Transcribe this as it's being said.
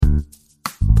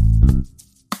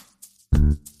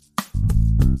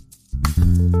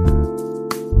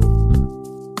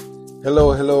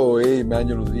Hello. Hey,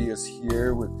 Emmanuel Rodriguez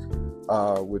here with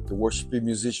the Worshiping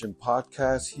Musician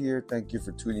podcast here. Thank you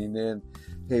for tuning in.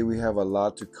 Hey, we have a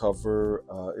lot to cover.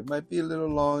 It might be a little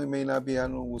long. It may not be. I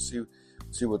don't know. We'll see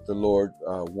what the Lord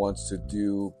wants to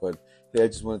do. But hey, I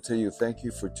just want to tell you thank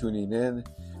you for tuning in.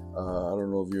 I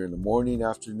don't know if you're in the morning,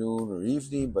 afternoon, or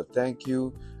evening, but thank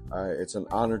you. It's an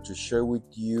honor to share with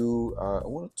you. I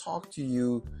want to talk to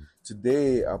you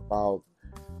today about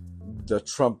the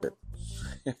trumpet.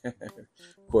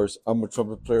 Of course, I'm a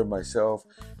trumpet player myself,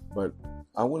 but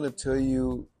I want to tell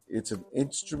you it's an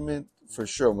instrument for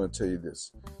sure. I'm going to tell you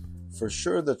this. For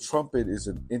sure, the trumpet is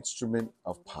an instrument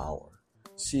of power.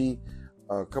 See,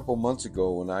 a couple months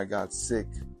ago when I got sick,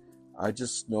 I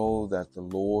just know that the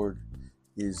Lord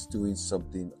is doing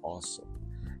something awesome.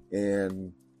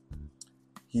 And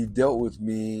He dealt with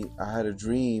me. I had a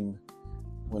dream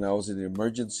when I was in the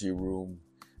emergency room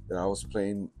that I was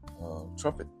playing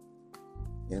trumpet.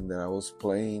 And that I was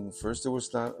playing. First, there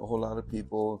was not a whole lot of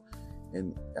people.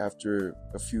 And after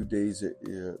a few days,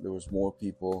 there was more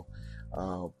people.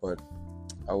 But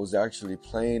I was actually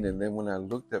playing. And then when I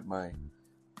looked at my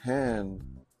hand,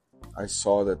 I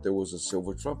saw that there was a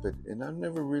silver trumpet. And I've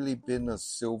never really been a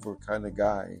silver kind of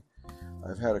guy.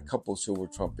 I've had a couple silver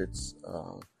trumpets.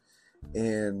 But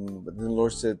then the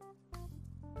Lord said,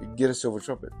 get a silver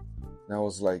trumpet. And I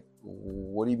was like,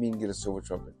 what do you mean get a silver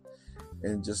trumpet?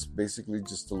 And just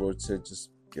the Lord said, just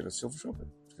get a silver trumpet.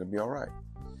 It's going to be all right.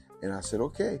 And I said,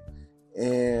 okay.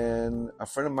 And a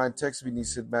friend of mine texted me and he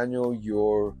said, Manuel,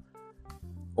 your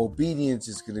obedience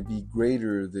is going to be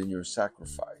greater than your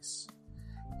sacrifice.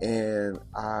 And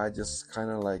I just kind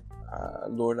of like,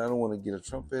 Lord, I don't want to get a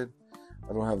trumpet.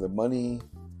 I don't have the money.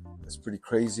 It's pretty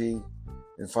crazy.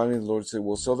 And finally the Lord said,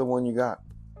 well, sell the one you got.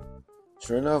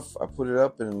 Sure enough, I put it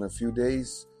up, and in a few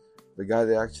days, the guy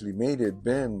that actually made it,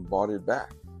 Ben, bought it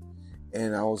back.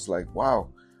 And I was like, wow.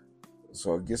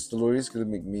 So I guess the Lord is going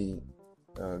to make me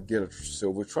get a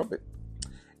silver trumpet.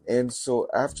 And so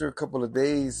after a couple of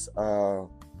days, I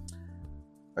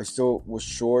still was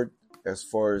short as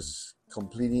far as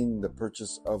completing the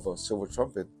purchase of a silver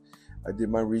trumpet. I did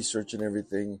my research and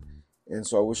everything. And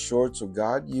so I was short. So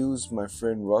God used my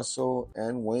friend Russell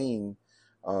and Wayne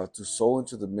to sow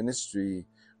into the ministry.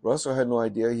 Russell had no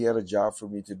idea. He had a job for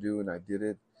me to do, and I did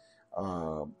it.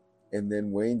 And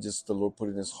then Wayne, just the Lord put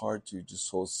in his heart to just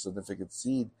sow a significant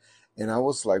seed. And I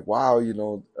was like, wow,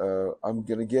 I'm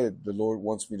going to get it. The Lord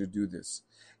wants me to do this.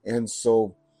 And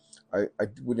so I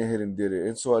went ahead and did it.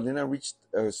 And so then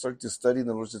I started to study, and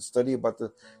the Lord said, study about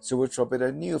the silver trumpet. I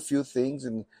knew a few things,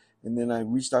 and then I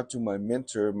reached out to my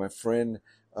mentor, my friend,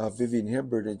 Vivian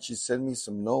Hibbert, and she sent me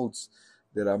some notes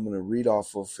that I'm going to read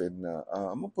off of. And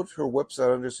I'm going to put her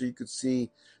website under so you could see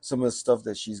some of the stuff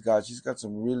that she's got. She's got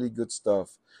some really good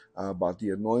stuff about the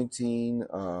anointing,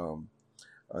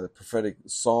 the prophetic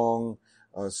song,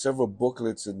 several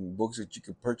booklets and books that you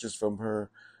can purchase from her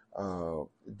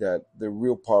that they're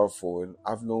real powerful. And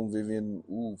I've known Vivian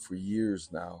for years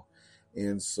now.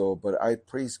 And so, but I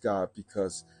praise God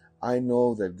because I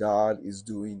know that God is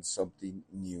doing something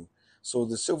new. So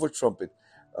the silver trumpet,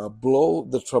 blow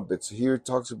the trumpets. Here it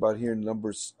talks about here in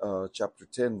Numbers chapter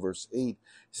 10, verse 8. It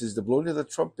says, the blowing of the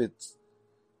trumpets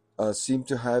seemed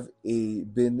to have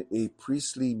been a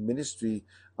priestly ministry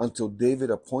until David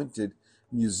appointed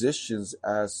musicians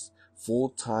as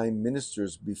full-time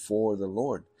ministers before the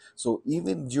Lord. So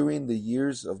even during the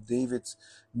years of David's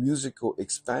musical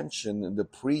expansion, the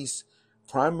priests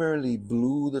primarily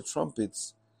blew the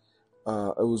trumpets.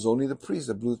 It was only the priests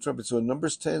that blew the trumpet. So in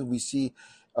Numbers 10, we see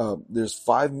there's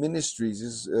 5 ministries.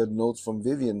 This is notes from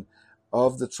Vivian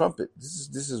of the trumpet.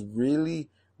 This is really,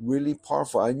 really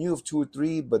powerful. I knew of 2 or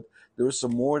 3, but there were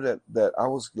some more that I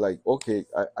was like, okay,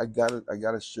 I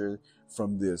gotta share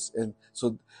from this. And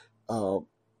so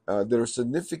they're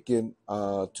significant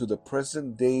to the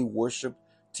present day worship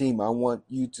team. I want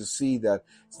you to see that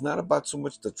it's not about so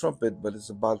much the trumpet, but it's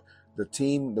about the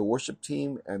team, the worship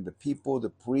team, and the people, the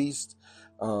priest.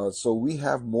 So we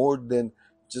have more than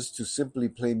just to simply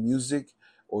play music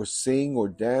or sing or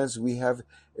dance. We have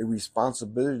a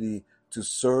responsibility to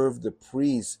serve the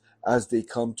priests as they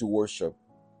come to worship.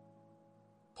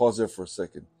 Pause there for a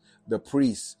second. The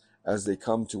priests as they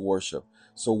come to worship.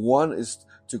 So one is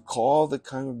to call the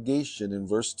congregation in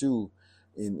verse 2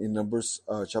 in Numbers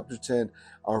chapter 10.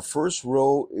 Our first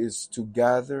role is to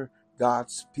gather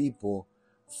God's people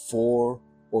for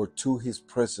or to his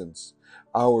presence.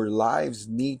 Our lives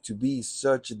need to be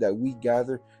such that we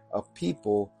gather a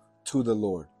people to the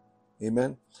Lord.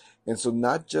 Amen. And so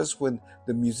not just when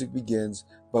the music begins,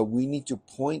 but we need to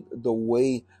point the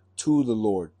way to the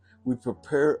Lord. We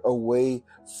prepare a way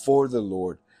for the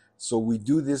Lord. So we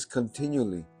do this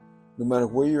continually. No matter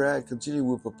where you're at, continue.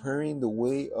 We're preparing the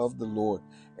way of the Lord.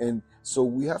 And so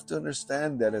we have to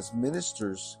understand that as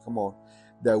ministers, come on,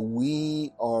 that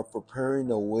we are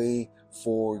preparing a way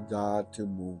for God to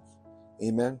move.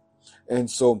 Amen. And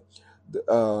so,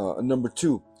 number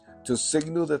 2, to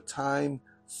signal the time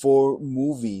for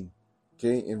moving.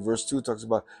 Okay, in verse 2, it talks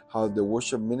about how the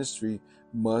worship ministry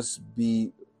must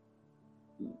be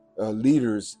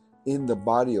leaders in the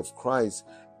body of Christ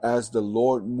as the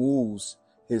Lord moves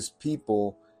his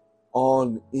people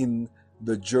on in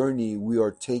the journey we are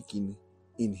taking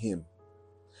in him.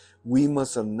 We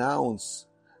must announce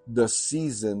the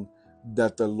season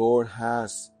that the Lord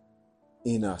has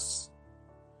in us.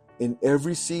 In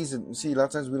every season, see, a lot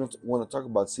of times we don't want to talk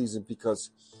about season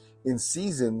because in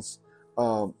seasons,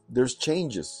 there's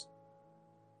changes.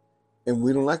 And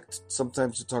we don't like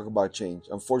sometimes to talk about change,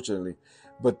 unfortunately.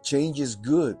 But change is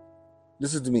good.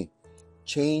 Listen to me.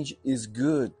 Change is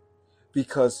good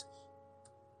because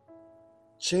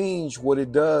change, what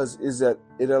it does is that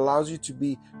it allows you to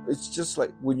be, it's just like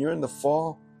when you're in the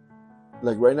fall,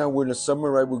 like right now we're in the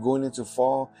summer, right? We're going into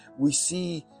fall. We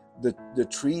see the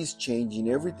trees changing,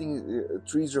 everything,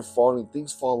 trees are falling,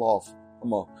 things fall off.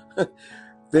 Come on.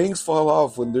 Things fall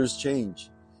off when there's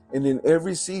change. And in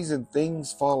every season,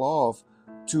 things fall off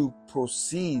to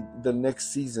proceed the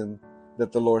next season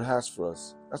that the Lord has for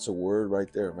us. That's a word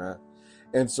right there, man.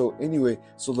 And so anyway,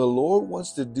 so the Lord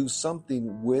wants to do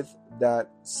something with that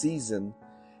season.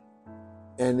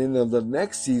 And in the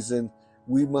next season,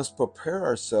 we must prepare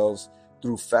ourselves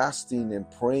through fasting and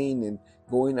praying and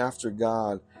going after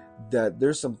God, that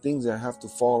there's some things that have to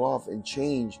fall off and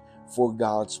change for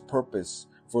God's purpose,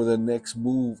 for the next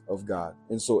move of God.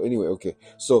 And so anyway, okay,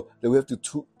 so then we have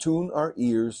to tune our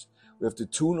ears, we have to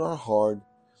tune our heart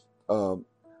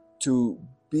to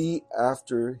be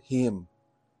after him.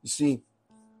 You see,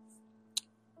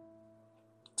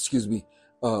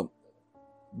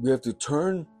 we have to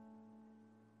turn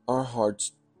our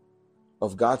hearts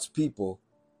of God's people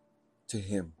to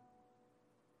him.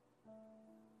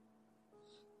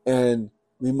 And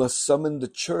we must summon the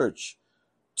church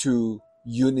to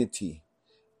unity.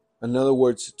 In other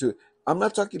words, I'm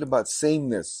not talking about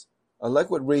sameness. I like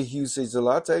what Ray Hughes says. A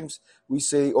lot of times we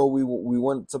say, oh, we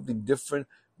want something different,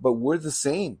 but we're the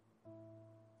same.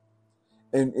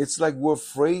 And it's like we're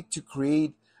afraid to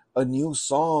create a new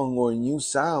song or a new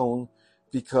sound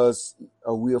because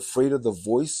are we afraid of the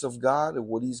voice of God and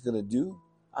what he's going to do?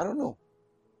 I don't know.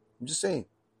 I'm just saying.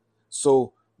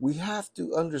 So we have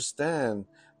to understand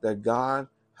that God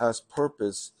has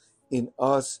purpose in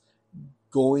us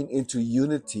going into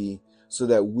unity, so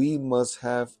that we must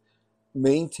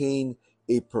maintain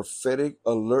a prophetic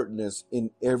alertness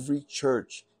in every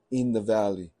church in the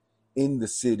valley, in the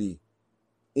city,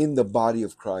 in the body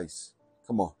of Christ.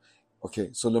 Come on. Okay,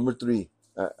 so number 3,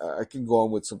 I can go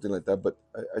on with something like that, but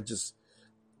I just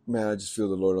feel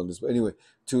the Lord on this. But anyway,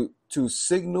 to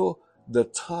signal the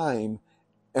time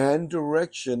and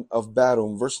direction of battle.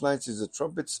 In verse 9 says, the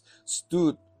trumpets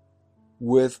stood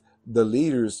with the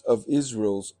leaders of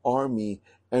Israel's army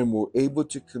and were able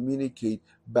to communicate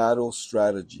battle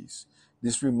strategies.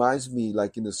 This reminds me,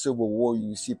 like in the Civil War,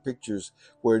 you see pictures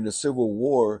where in the Civil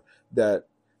War that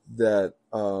there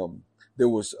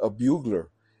was a bugler,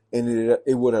 and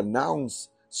it would announce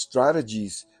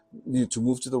strategies, to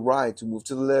move to the right, to move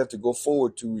to the left, to go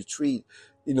forward, to retreat,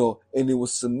 and it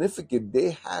was significant.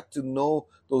 They had to know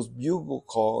those bugle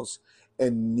calls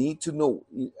and need to know,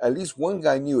 at least one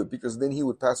guy knew it, because then he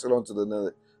would pass it on to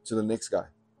the next guy.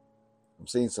 I'm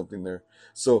saying something there.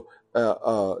 So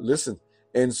listen.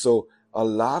 And so a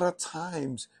lot of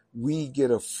times we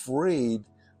get afraid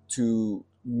to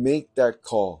make that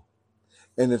call.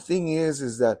 And the thing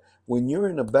is that when you're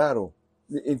in a battle,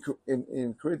 in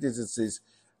Corinthians it says,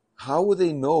 how will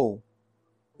they know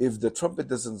if the trumpet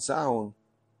doesn't sound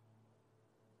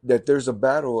that there's a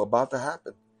battle about to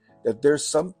happen, that there's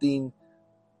something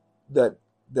that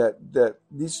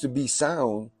needs to be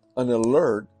sound, an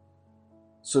alert,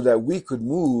 so that we could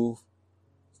move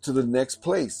to the next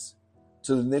place,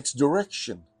 to the next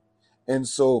direction. And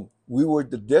so we were at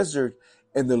the desert,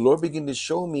 and the Lord began to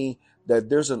show me that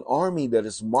there's an army that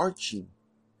is marching.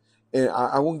 And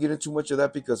I won't get into much of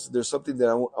that because there's something that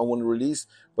I want to release,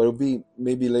 but it'll be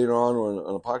maybe later on or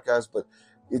on a podcast. But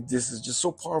this is just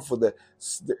so powerful that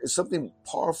there's something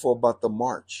powerful about the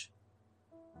march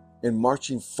and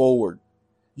marching forward.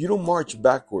 You don't march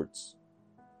backwards.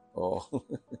 Oh,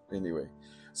 anyway.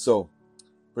 So,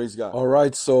 praise God. All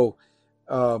right. So,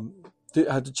 I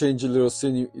had to change a little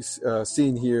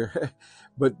scene here.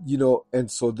 But, and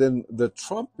so then the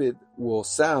trumpet will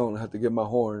sound. I have to get my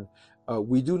horn.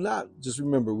 We do not, just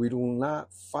remember, we do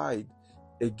not fight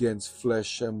against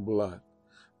flesh and blood.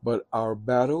 But our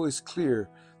battle is clear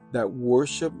that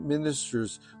worship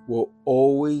ministers will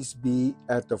always be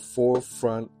at the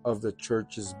forefront of the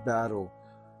church's battle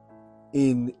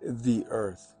in the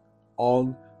earth,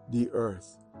 on the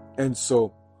earth. And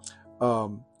so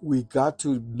we got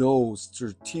to know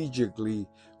strategically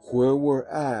where we're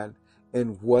at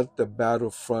and what the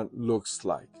battlefront looks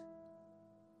like.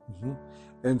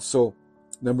 And so,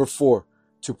 number 4,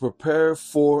 to prepare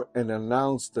for and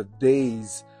announce the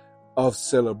days of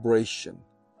celebration.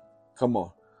 Come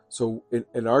on. So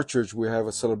in our church, we have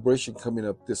a celebration coming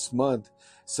up this month,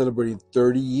 celebrating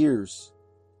 30 years.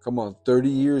 Come on, 30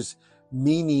 years,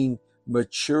 meaning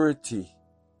maturity.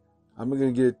 I'm not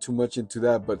going to get too much into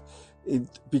that, but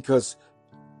because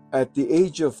at the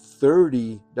age of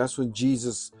 30, that's when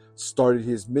Jesus started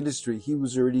his ministry. He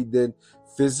was already then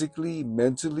physically,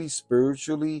 mentally,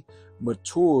 spiritually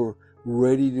mature,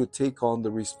 ready to take on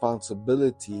the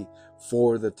responsibility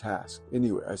for the task.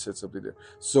 Anyway, I said something there.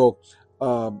 So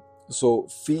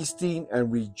feasting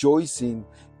and rejoicing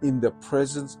in the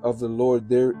presence of the Lord,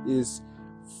 there is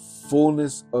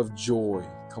fullness of joy.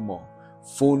 Come on.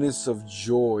 Fullness of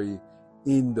joy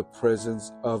in the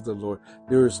presence of the Lord.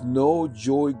 There is no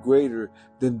joy greater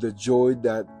than the joy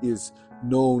that is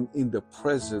known in the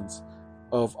presence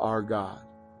of our God,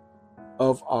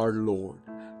 of our Lord.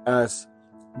 As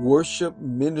worship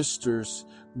ministers,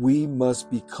 we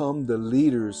must become the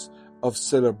leaders of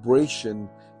celebration,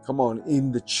 come on,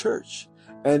 in the church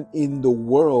and in the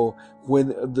world.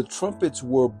 When the trumpets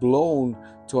were blown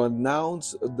to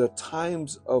announce the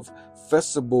times of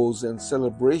festivals and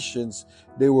celebrations,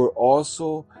 they were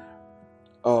also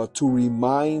to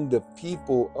remind the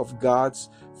people of God's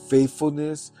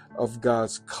faithfulness, of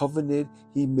God's covenant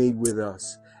he made with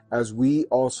us, as we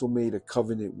also made a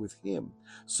covenant with him.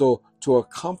 So to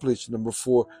accomplish, number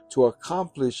 4, to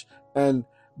accomplish and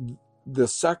the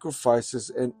sacrifices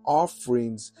and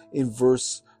offerings in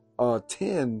verse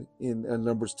 10 in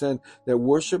Numbers 10, that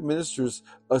worship ministers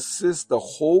assist the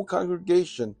whole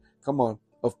congregation, come on,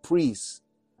 of priests.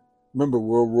 Remember,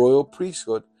 we're a royal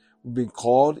priesthood. We've been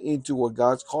called into what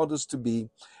God's called us to be,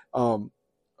 and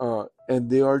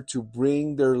they are to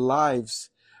bring their lives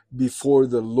before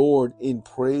the Lord in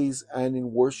praise and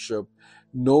in worship.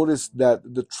 Notice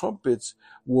that the trumpets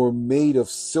were made of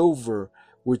silver,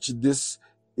 which this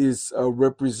is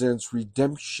represents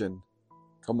redemption.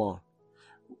 Come on.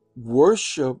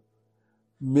 Worship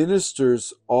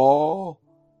ministers all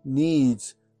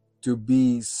needs to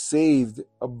be saved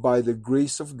by the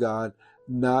grace of God,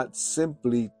 not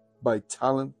simply by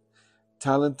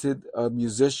talented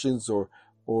musicians or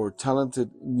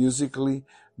talented musically.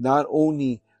 Not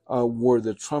only were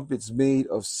the trumpets made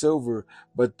of silver,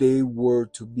 but they were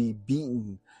to be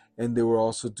beaten, and they were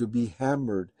also to be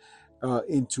hammered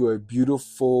into a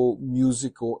beautiful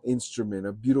musical instrument,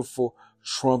 a beautiful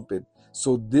trumpet.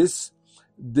 So this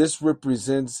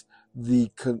represents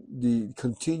the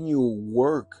continual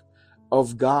work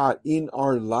of God in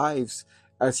our lives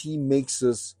as he makes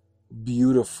us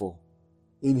beautiful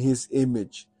in his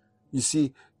image. You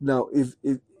see, now if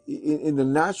in the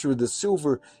natural, the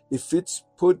silver, if it's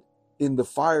put in the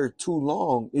fire too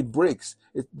long, it breaks.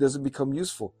 It doesn't become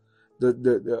useful.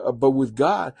 But with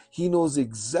God, he knows the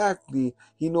exact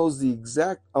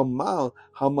amount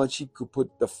how much he could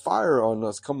put the fire on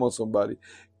us. Come on, somebody,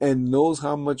 and knows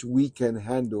how much we can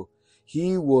handle.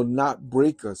 He will not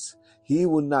break us. He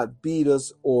will not beat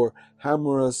us or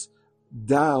hammer us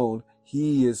down.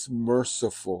 He is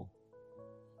merciful.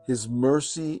 His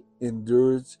mercy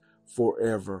endures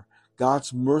forever.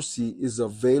 God's mercy is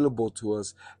available to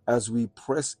us as we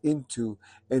press into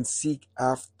and seek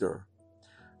after.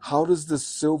 How does the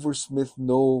silversmith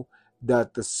know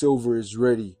that the silver is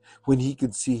ready? When he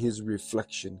can see his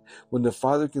reflection. When the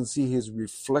Father can see his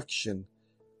reflection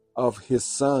of his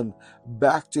Son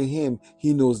back to him,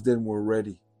 he knows then we're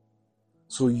ready.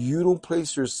 So you don't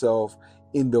place yourself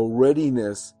in the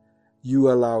readiness. You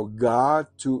allow God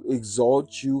to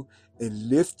exalt you and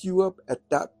lift you up at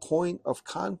that point of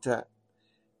contact,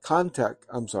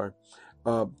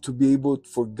 to be able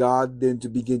for God then to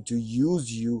begin to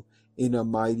use you in a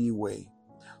mighty way.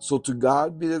 So to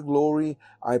God be the glory.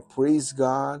 I praise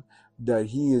God that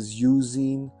he is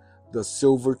using the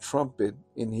silver trumpet.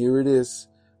 And here it is,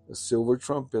 the silver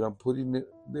trumpet. I'm putting it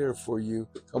there for you.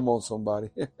 Come on, somebody.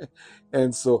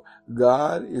 And so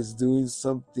God is doing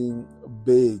something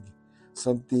big,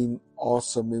 something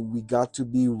awesome. And we got to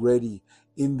be ready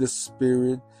in the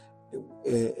spirit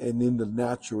and in the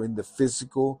natural, in the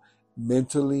physical,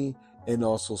 mentally, and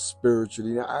also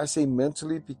spiritually. Now, I say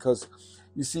mentally because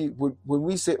You see, when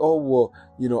we say, oh, well,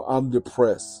 I'm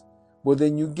depressed, well,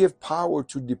 then you give power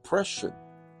to depression.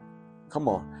 Come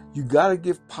on. You got to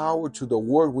give power to the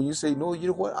word. When you say, no, you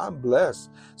know what? I'm blessed.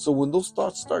 So when those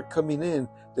thoughts start coming in,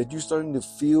 that you're starting to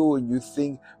feel and you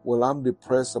think, well, I'm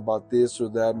depressed about this or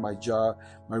that, my job,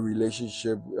 my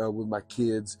relationship with my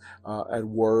kids, at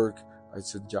work. I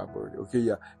said job already. Okay,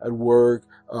 yeah. At work,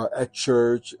 at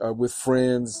church, with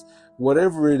friends,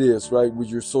 whatever it is, right? With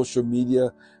your social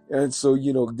media. And so,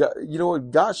 God, you know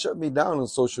what? God shut me down on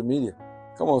social media.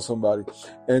 Come on, somebody.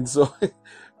 And so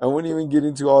I won't even get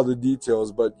into all the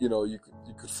details, but you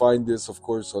could find this, of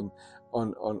course, on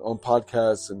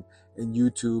podcasts and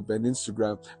YouTube and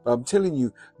Instagram. But I'm telling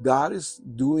you, God is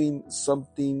doing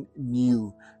something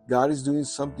new. God is doing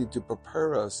something to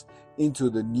prepare us into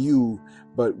the new,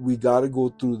 but we got to go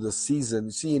through the season.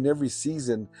 See, in every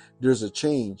season, there's a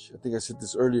change. I think I said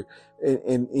this earlier.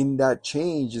 And in that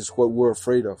change is what we're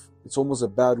afraid of. It's almost a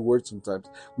bad word sometimes.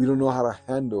 We don't know how to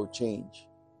handle change.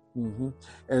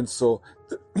 And so,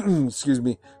 excuse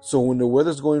me. So when the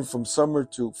weather's going from summer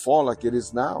to fall like it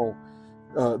is now,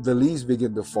 the leaves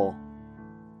begin to fall.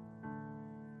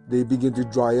 They begin to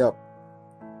dry up.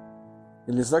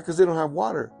 And it's not because they don't have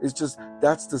water. It's just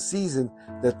that's the season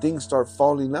that things start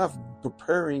falling off,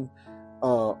 preparing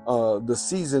the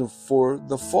season for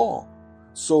the fall.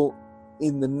 So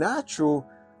in the natural,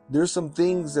 there's some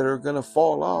things that are going to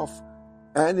fall off,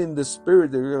 and in the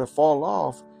spirit, they're going to fall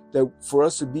off, that for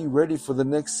us to be ready for the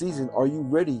next season. Are you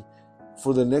ready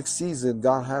for the next season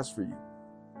God has for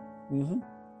you?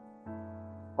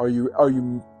 Are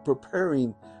you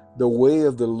preparing the way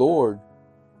of the Lord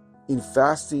in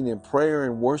fasting and prayer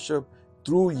and worship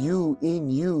through you, in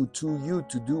you,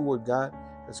 to do what God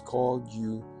has called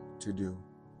you to do?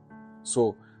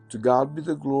 So to God be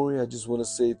the glory. I just want to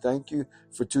say thank you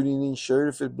for tuning in. Share it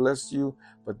if it blessed you.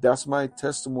 But that's my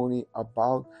testimony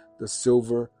about the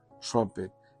silver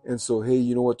trumpet. And so, hey,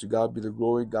 you know what? To God be the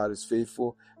glory. God is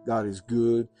faithful. God is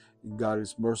good. And God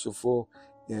is merciful.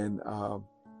 And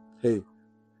hey,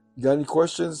 you got any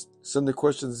questions? Send the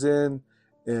questions in.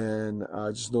 And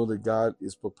just know that God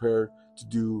is prepared to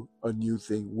do a new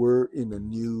thing. We're in a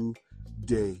new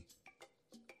day.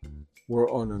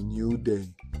 We're on a new day.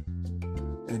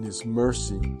 And His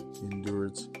mercy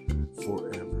endures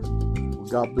forever. Well,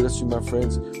 God bless you, my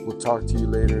friends. We'll talk to you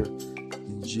later.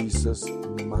 In Jesus'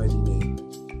 mighty name.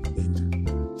 Amen.